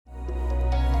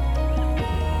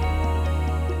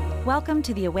Welcome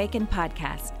to the Awaken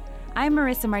Podcast. I'm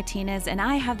Marissa Martinez, and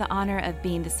I have the honor of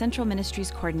being the Central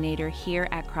Ministries Coordinator here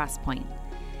at Crosspoint.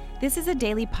 This is a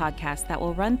daily podcast that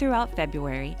will run throughout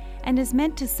February and is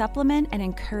meant to supplement and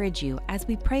encourage you as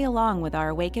we pray along with our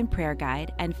Awaken Prayer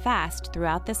Guide and fast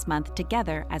throughout this month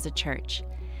together as a church.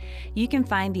 You can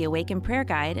find the Awaken Prayer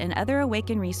Guide and other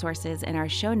Awaken resources in our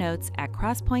show notes at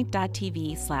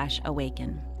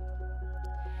crosspoint.tv/awaken.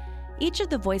 Each of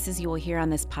the voices you will hear on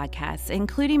this podcast,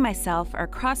 including myself, are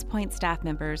Crosspoint staff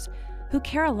members who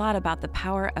care a lot about the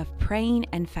power of praying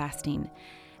and fasting,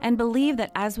 and believe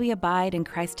that as we abide in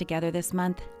Christ together this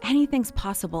month, anything's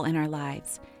possible in our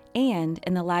lives and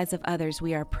in the lives of others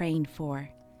we are praying for.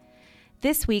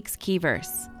 This week's key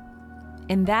verse: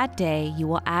 "In that day you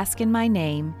will ask in my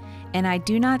name, and I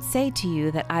do not say to you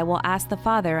that I will ask the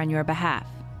Father on your behalf.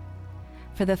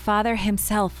 For the Father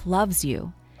himself loves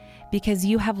you, because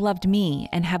you have loved me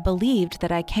and have believed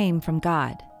that I came from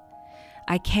God.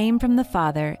 I came from the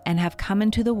Father and have come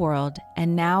into the world,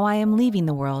 and now I am leaving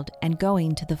the world and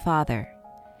going to the Father."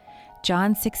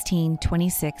 John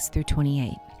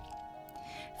 16:26-28.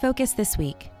 Focus this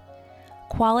week: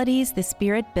 qualities the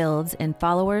Spirit builds in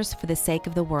followers for the sake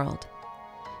of the world.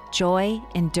 Joy,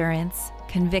 endurance,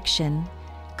 conviction,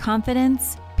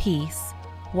 confidence, peace,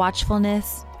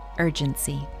 watchfulness,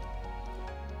 urgency.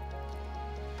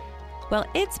 Well,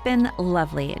 it's been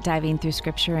lovely diving through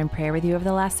scripture and prayer with you over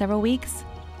the last several weeks.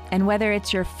 And whether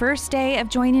it's your first day of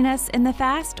joining us in the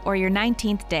fast or your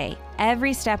 19th day,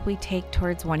 every step we take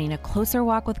towards wanting a closer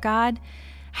walk with God,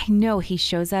 I know He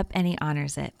shows up and He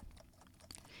honors it.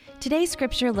 Today's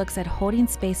scripture looks at holding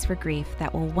space for grief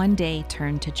that will one day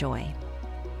turn to joy.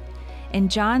 In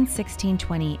John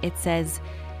 16:20, it says,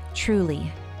 "Truly,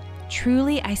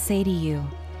 truly I say to you,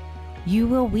 you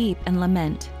will weep and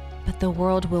lament, but the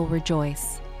world will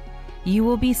rejoice. You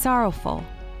will be sorrowful,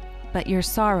 but your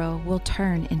sorrow will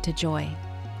turn into joy."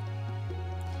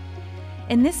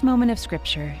 In this moment of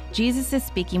scripture, Jesus is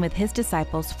speaking with his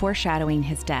disciples, foreshadowing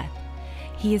his death.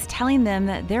 He is telling them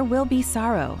that there will be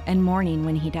sorrow and mourning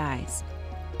when he dies,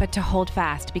 but to hold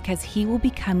fast because he will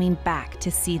be coming back to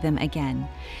see them again.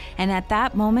 And at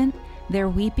that moment, their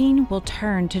weeping will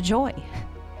turn to joy.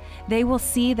 They will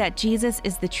see that Jesus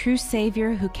is the true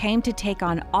Savior who came to take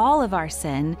on all of our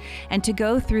sin and to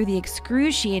go through the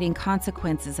excruciating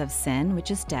consequences of sin, which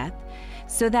is death,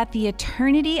 so that the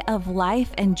eternity of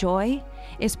life and joy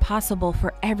is possible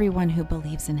for everyone who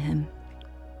believes in him.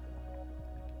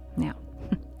 Now,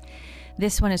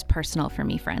 this one is personal for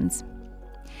me, friends.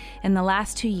 In the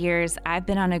last 2 years, I've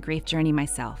been on a grief journey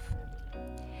myself.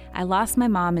 I lost my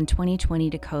mom in 2020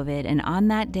 to COVID, and on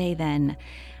that day then,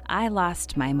 I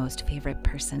lost my most favorite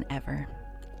person ever.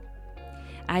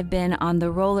 I've been on the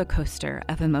roller coaster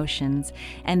of emotions,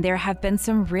 and there have been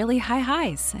some really high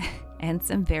highs and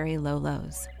some very low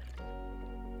lows.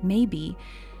 Maybe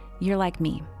you're like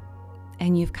me,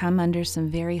 and you've come under some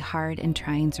very hard and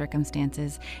trying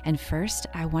circumstances. And first,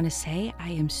 I want to say I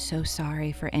am so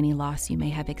sorry for any loss you may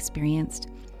have experienced.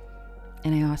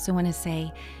 And I also want to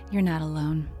say you're not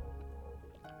alone.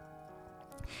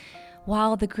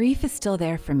 While the grief is still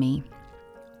there for me,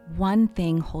 one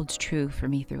thing holds true for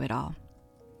me through it all.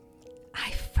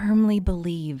 I firmly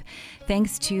believe,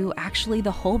 thanks to actually the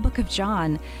whole book of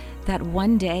John, that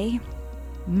one day,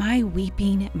 my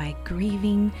weeping, my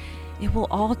grieving, it will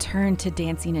all turn to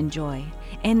dancing and joy,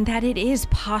 and that it is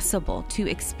possible to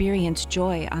experience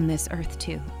joy on this earth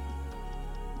too.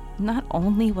 Not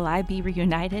only will I be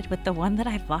reunited with the one that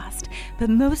I've lost,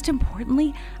 but most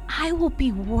importantly, I will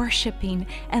be worshiping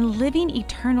and living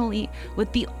eternally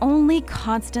with the only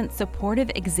constant supportive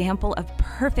example of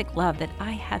perfect love that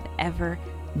I have ever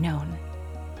known.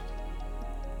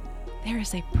 There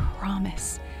is a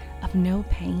promise of no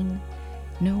pain,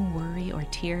 no worry or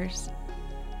tears.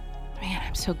 Man,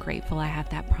 I'm so grateful I have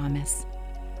that promise,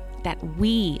 that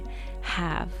we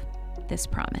have this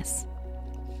promise.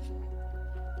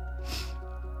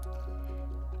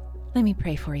 Let me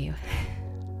pray for you.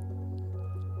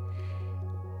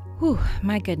 Whew,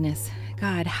 my goodness,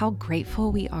 God, how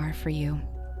grateful we are for you.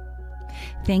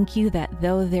 Thank you that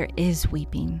though there is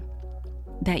weeping,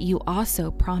 that you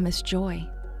also promise joy.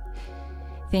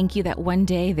 Thank you that one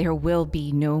day there will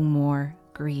be no more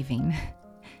grieving.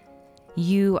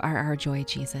 You are our joy,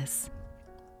 Jesus.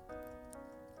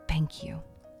 Thank you.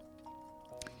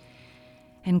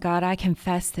 And God, I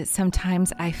confess that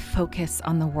sometimes I focus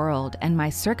on the world and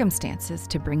my circumstances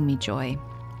to bring me joy.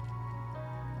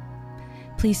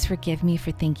 Please forgive me for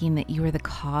thinking that you are the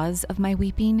cause of my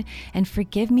weeping, and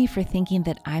forgive me for thinking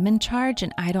that I'm in charge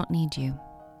and I don't need you.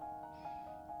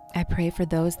 I pray for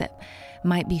those that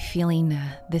might be feeling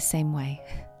the same way.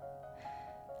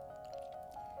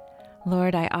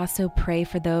 Lord, I also pray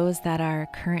for those that are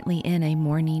currently in a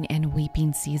mourning and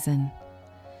weeping season.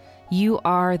 You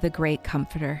are the great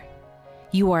comforter.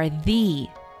 You are the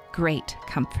great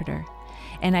comforter.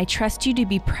 And I trust you to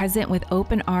be present with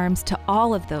open arms to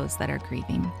all of those that are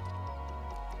grieving.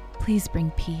 Please bring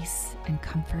peace and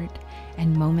comfort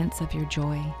and moments of your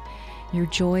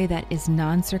joy that is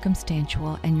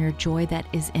non-circumstantial and your joy that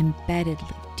is embedded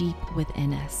deep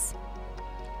within us.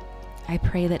 I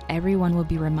pray that everyone will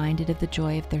be reminded of the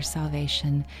joy of their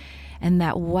salvation and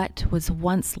that what was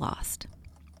once lost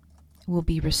will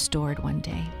be restored one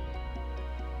day.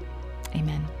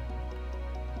 Amen.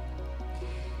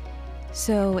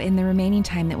 So in the remaining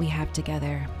time that we have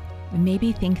together,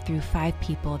 maybe think through 5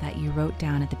 people that you wrote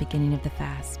down at the beginning of the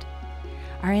fast.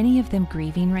 Are any of them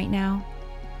grieving right now?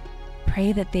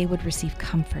 Pray that they would receive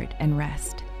comfort and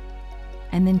rest.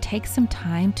 And then take some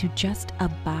time to just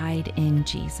abide in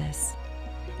Jesus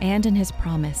and in his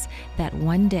promise that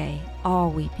one day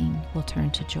all weeping will turn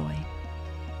to joy.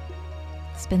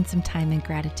 Spend some time in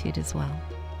gratitude as well.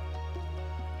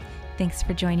 Thanks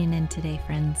for joining in today,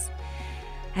 friends.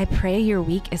 I pray your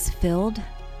week is filled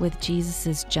with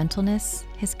Jesus' gentleness,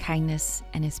 his kindness,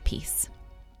 and his peace.